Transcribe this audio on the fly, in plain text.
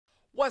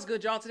What's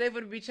good, y'all? Today we're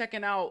going to be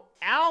checking out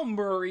Al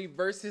Murray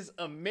versus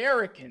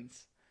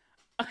Americans.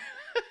 Before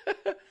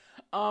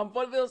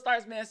the video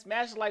starts, man,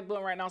 smash the like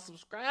button right now.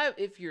 Subscribe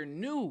if you're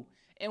new.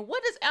 And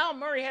what does Al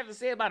Murray have to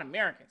say about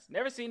Americans?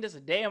 Never seen this a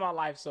day in my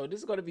life, so this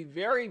is going to be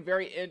very,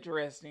 very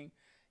interesting.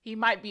 He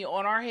might be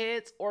on our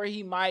heads, or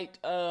he might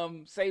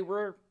say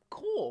we're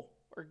cool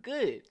or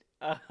good.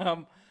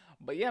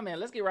 But yeah, man,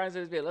 let's get right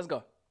into this video. Let's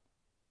go.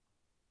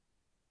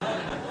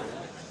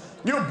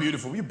 You're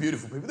beautiful people.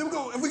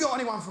 Have we got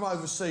anyone from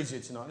overseas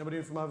here tonight?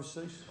 Anybody from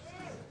overseas?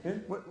 Yeah?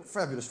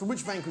 Fabulous. From which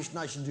vanquished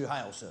nation do you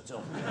hail, sir? Tell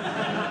me.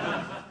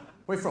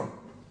 Where you from?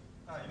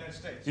 United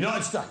States.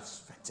 United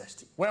States.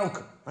 Fantastic.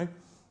 Welcome, eh?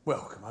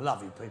 Welcome. I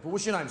love you people.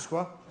 What's your name,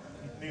 Squire?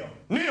 Neil.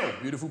 Neil.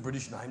 Beautiful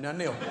British name. Now,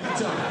 Neil,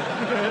 tell me.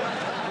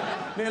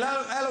 Neil,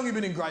 how long have you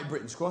been in Great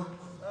Britain, Squire?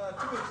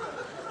 2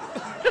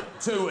 weeks.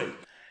 2 weeks.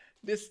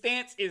 This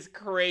stance is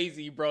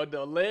crazy, bro.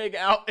 The leg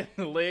out and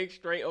the leg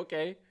straight.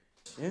 Okay.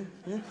 Yeah.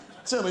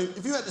 Tell me,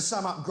 if you had to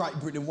sum up Great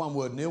Britain in one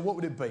word, Neil, what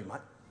would it be,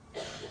 mate?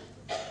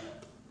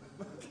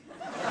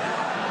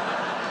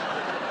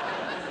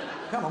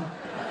 Come on.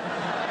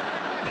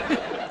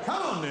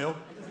 Come on, Neil.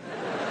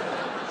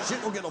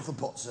 Shit will get off the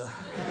pot, sir.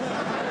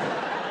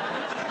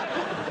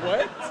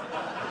 What?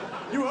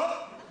 You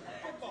what?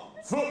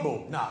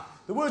 Football. No.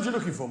 The word you're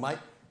looking for, mate,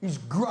 is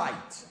great,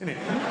 isn't it?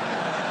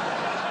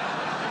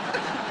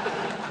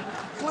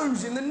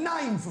 Clues in the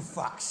name, for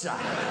fuck's sake.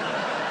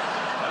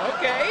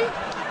 Okay.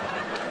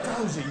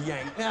 Those are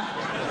yank.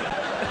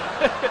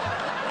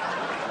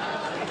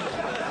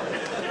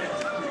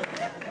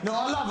 No,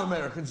 I love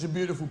Americans. You're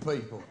beautiful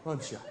people,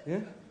 aren't you?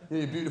 Yeah? Yeah,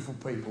 you're beautiful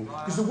people.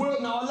 Because the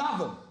world, no, I love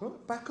them. Oh,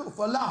 back off,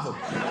 I love them.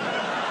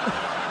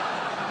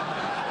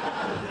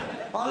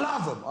 I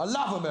love them. I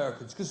love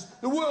Americans. Because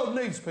the world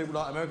needs people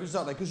like Americans,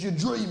 don't they? Because you're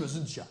dreamers,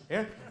 aren't you?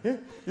 Yeah?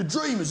 You're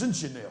dreamers,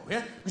 aren't you, Neil?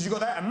 Yeah? Because you've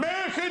got that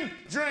American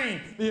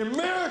dream. The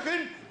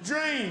American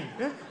dream.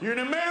 Yeah? You're an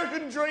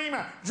American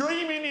dreamer.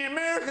 Dreaming the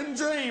American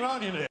dream,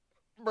 aren't you, Neil?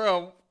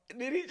 Bro,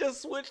 did he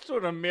just switch to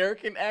an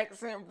American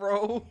accent,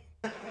 bro?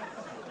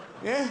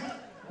 Yeah?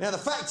 Now, the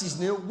fact is,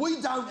 Neil,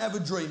 we don't have a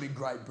dream in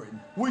Great Britain.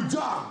 We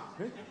don't.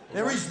 Yeah?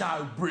 There is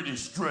no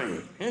British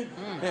dream. Yeah?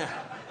 Yeah.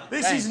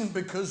 This isn't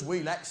because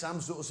we lack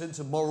some sort of sense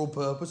of moral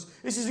purpose.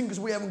 This isn't because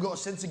we haven't got a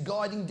sense of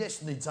guiding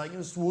destiny taking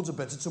us towards a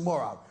better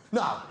tomorrow.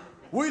 No,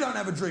 we don't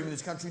have a dream in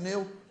this country,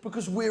 Neil,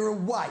 because we're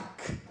awake.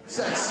 It's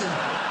that simple.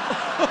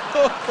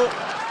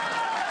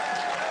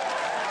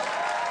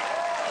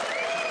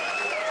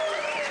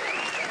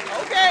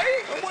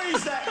 Okay. And what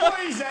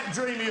is that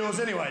dream of yours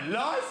anyway?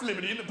 Life,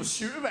 liberty, and the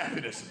pursuit of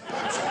happiness.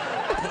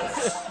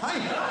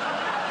 Hey,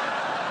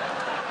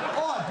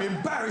 I'd be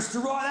embarrassed to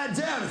write that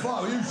down if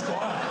I were you,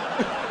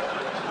 Squire.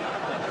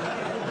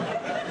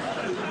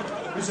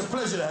 It's a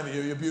pleasure to have you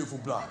here, you beautiful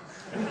bloke.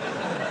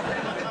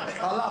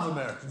 I love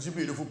Americans, you're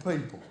beautiful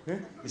people. Yeah?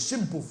 You're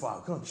simple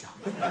folk, aren't you?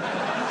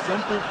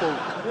 Simple folk.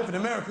 If an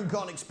American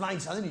can't explain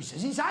something, he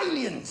says it's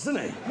aliens,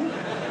 doesn't he?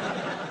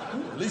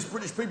 At least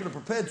British people are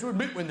prepared to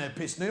admit when they're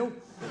pissed, Neil.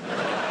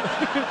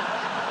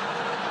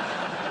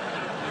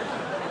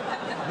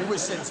 I mean, we're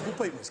sensible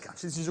people in this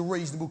country. This is a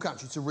reasonable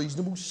country. It's a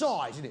reasonable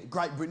size, isn't it?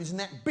 Great Britain isn't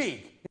that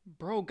big.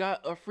 Bro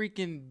got a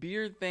freaking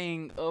beard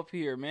thing up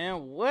here,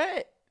 man.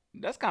 What?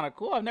 That's kind of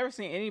cool. I've never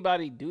seen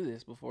anybody do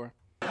this before.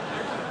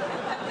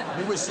 I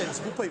mean, we're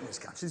sensible people in this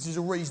country. This is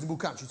a reasonable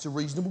country. It's a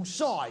reasonable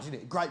size, isn't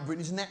it? Great Britain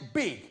isn't that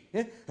big.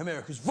 Yeah?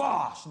 America's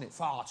vast, isn't it?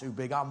 Far too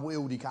big,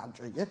 unwieldy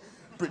country. Yeah?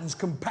 Britain's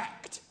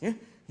compact. Yeah?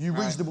 You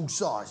reasonable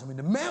size. I mean,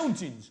 the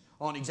mountains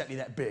aren't exactly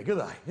that big, are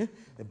they? Yeah?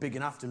 They're big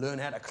enough to learn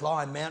how to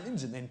climb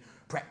mountains and then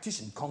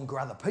practice and conquer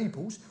other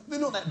peoples. They're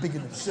not that big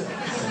in themselves.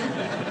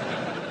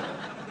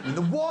 I mean,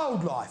 the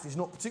wildlife is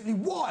not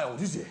particularly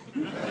wild, is it?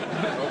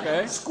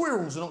 Okay.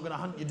 Squirrels are not going to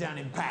hunt you down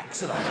in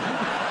packs, are they?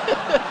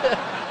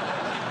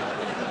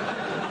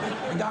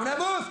 We don't have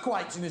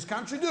earthquakes in this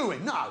country, do we?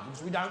 No,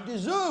 because we don't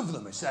deserve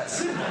them. It's that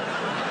simple.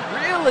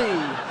 Really?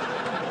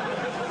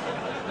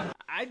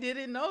 I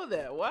didn't know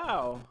that.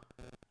 Wow.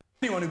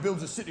 Anyone who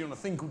builds a city on a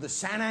thing called the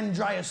San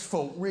Andreas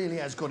Fault really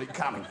has got it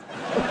coming. In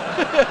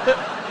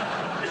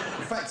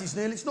fact, it's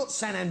Neil, it's not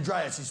San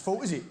Andreas'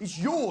 fault, is it? It's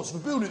yours for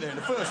building it there in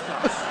the first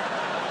place.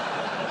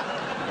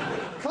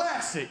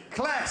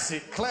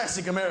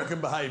 Classic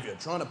American behaviour.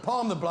 Trying to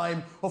palm the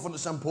blame off onto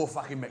some poor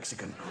fucking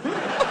Mexican.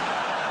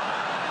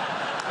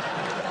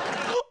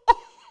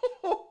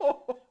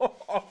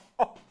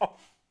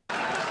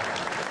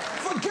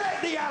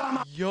 Forget the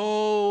Alamo!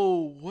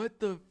 Yo, what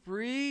the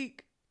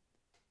freak?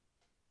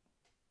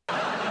 In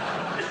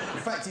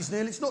fact, it's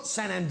Neil, it's not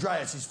San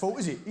Andreas' fault,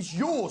 is it? It's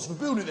yours for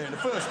building it there in the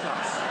first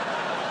place.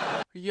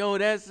 Yo,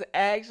 that's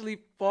actually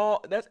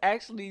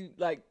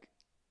like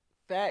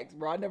facts,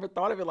 bro. I never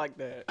thought of it like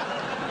that.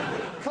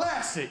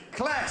 Classic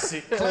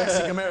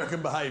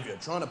American behaviour.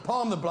 Trying to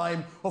palm the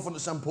blame off onto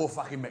some poor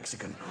fucking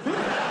Mexican.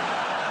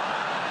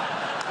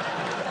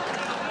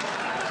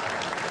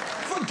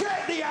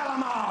 Forget the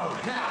Alamo!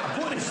 Now,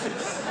 what is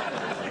this?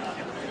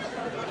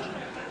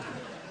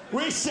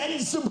 We're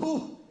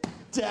sensible,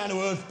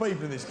 down-to-earth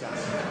people in this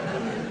country.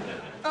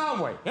 Aren't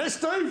aren't we? Yeah,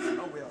 Steve?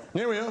 Oh, we are.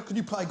 Here we are. Could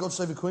you play God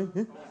Save the Queen?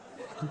 Yeah?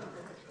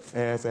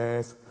 F,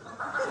 F.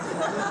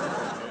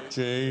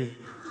 G.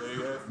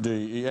 D,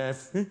 E,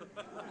 F.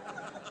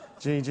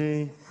 G,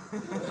 G.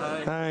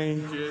 A,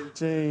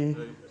 G.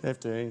 F,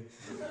 D.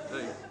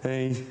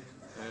 E,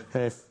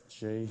 F,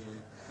 G.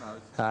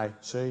 A,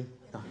 C.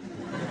 No.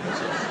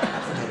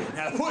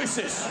 Now, what is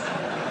this?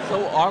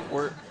 So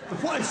awkward.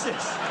 What is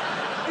this?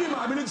 You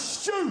might be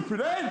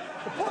stupid, eh?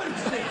 What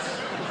is this?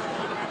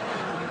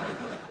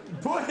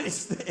 What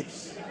is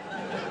this?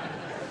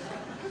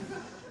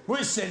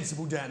 We're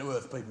sensible,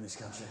 down-to-earth people in this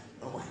country,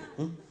 aren't we?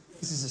 Hmm?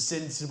 This is a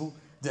sensible,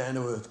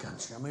 down-to-earth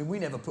country. I mean, we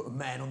never put a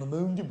man on the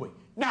moon, did we?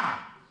 No,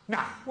 no.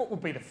 What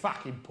would be the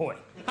fucking point?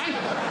 Hey?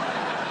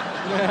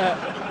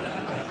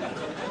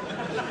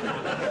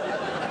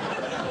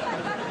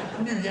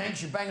 You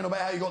Yanks, you're banging about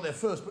how you got there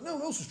first, but no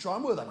one else was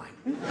trying, were they, mate?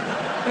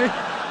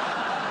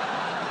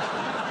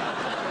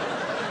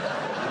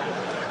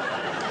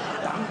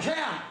 Don't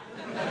count.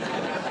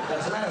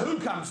 Doesn't matter who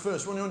comes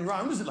first when you're on your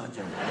own, does it, like,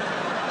 Jimmy?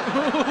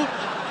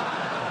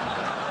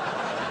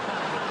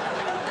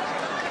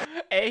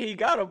 Hey, he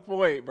got a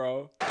point,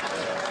 bro.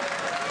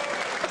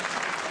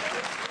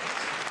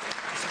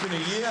 It's been a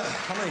year.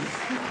 I mean,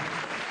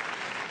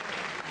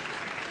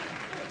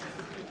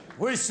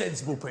 we're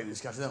sensible people in this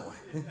country, aren't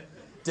we?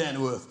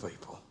 Down-to-earth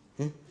people.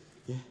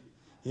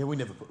 Yeah, we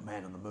never put a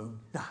man on the moon.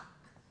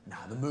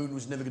 Nah, the moon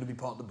was never going to be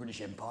part of the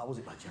British Empire, was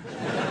it, mate?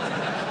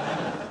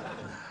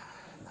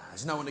 Nah,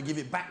 there's no one to give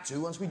it back to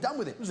once we're done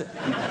with it, was it?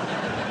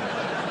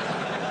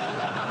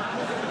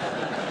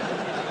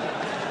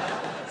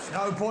 There's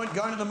no point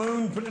going to the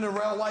moon, putting in a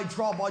railway,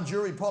 trial by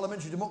jury,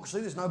 parliamentary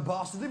democracy. There's no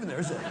bastard living there,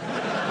 is there?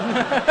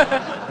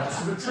 That's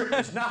the trick.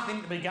 There's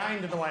nothing to be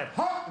gained in the way of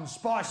hot and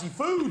spicy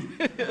food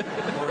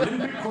or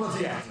Olympic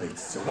quality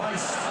athletes. It's a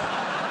waste.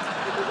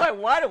 It's like,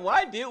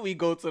 why did we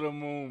go to the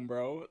moon,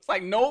 bro? It's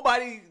like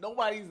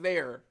nobody's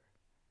there.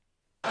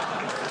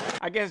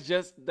 I guess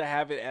just to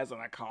have it as an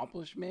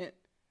accomplishment.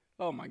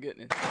 Oh my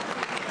goodness.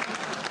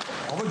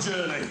 Of a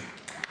journey.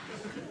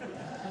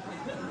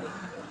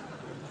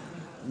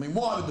 I mean,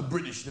 why would the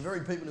British, the very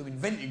people who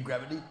invented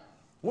gravity,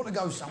 want to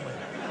go somewhere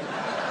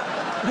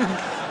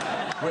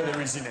where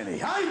there isn't any?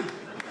 Hey?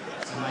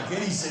 Doesn't make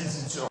any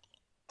sense at all.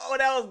 Oh,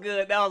 that was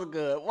good. That was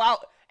good. Wow.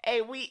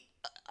 Hey,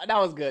 that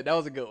was good. That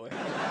was a good one.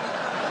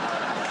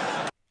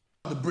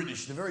 The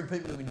British, the very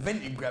people who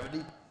invented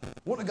gravity,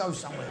 want to go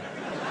somewhere.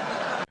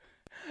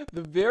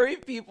 The very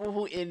people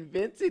who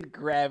invented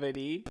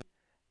gravity,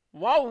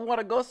 why would we want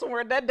to go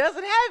somewhere that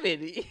doesn't have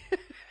any?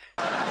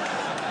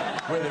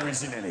 Where there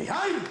isn't any.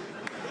 Hey?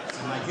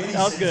 Doesn't make any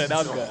That was sense good. That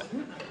at was all. good.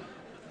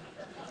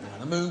 Now,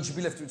 the moon should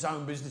be left to its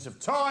own business of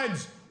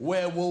tides,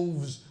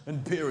 werewolves,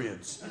 and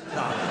periods.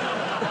 No.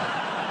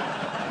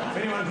 If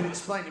anyone can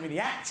explain to me the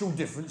actual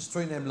difference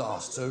between them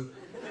last two.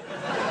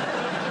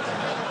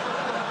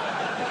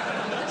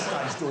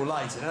 Stage door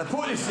later. Now, the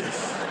point is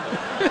this.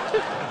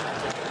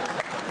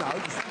 No,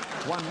 just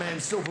one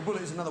man's silver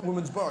bullet is another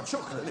woman's bar of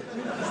chocolate.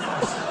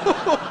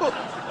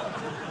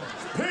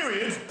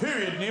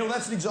 Period, Neil.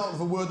 That's an example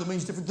of a word that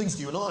means different things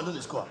to you and I, doesn't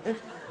it, Squire?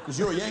 Because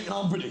you're a Yank and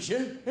I'm British,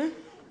 yeah?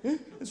 Yeah?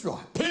 That's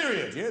right.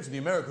 Period, yeah? To the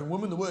American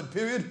woman, the word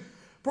period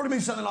probably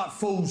means something like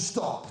full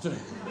stop, doesn't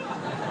it?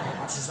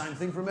 That's the same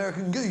thing for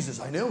American geezers,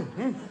 eh, Neil?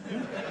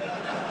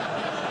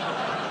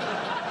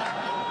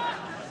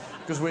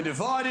 Because we're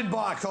divided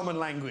by a common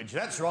language,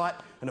 that's right,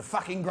 and a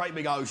fucking great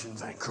big ocean,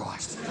 thank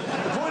Christ.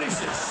 The point is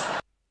this.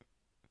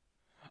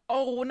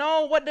 Oh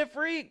no, what the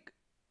freak?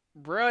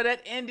 Bro,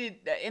 that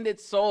ended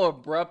so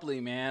abruptly,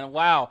 man.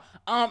 Wow.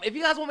 If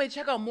you guys want me to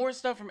check out more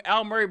stuff from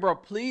Al Murray, bro,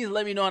 please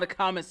let me know in the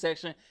comment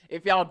section.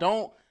 If y'all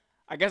don't,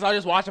 I guess I'll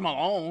just watch them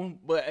alone.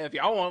 But if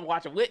y'all want to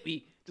watch it with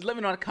me, just let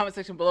me know in the comment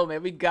section below,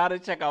 man. We gotta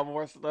check out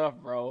more stuff,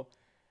 bro.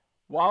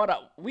 Why would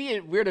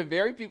we're the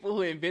very people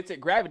who invented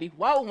gravity.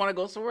 Why would we want to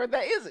go somewhere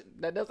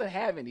that doesn't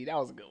have any? That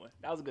was a good one.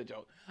 That was a good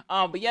joke.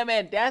 But yeah,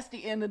 man, that's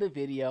the end of the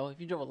video.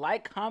 If you enjoyed,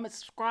 like, comment,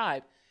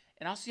 subscribe,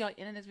 and I'll see y'all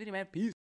in the next video, man. Peace.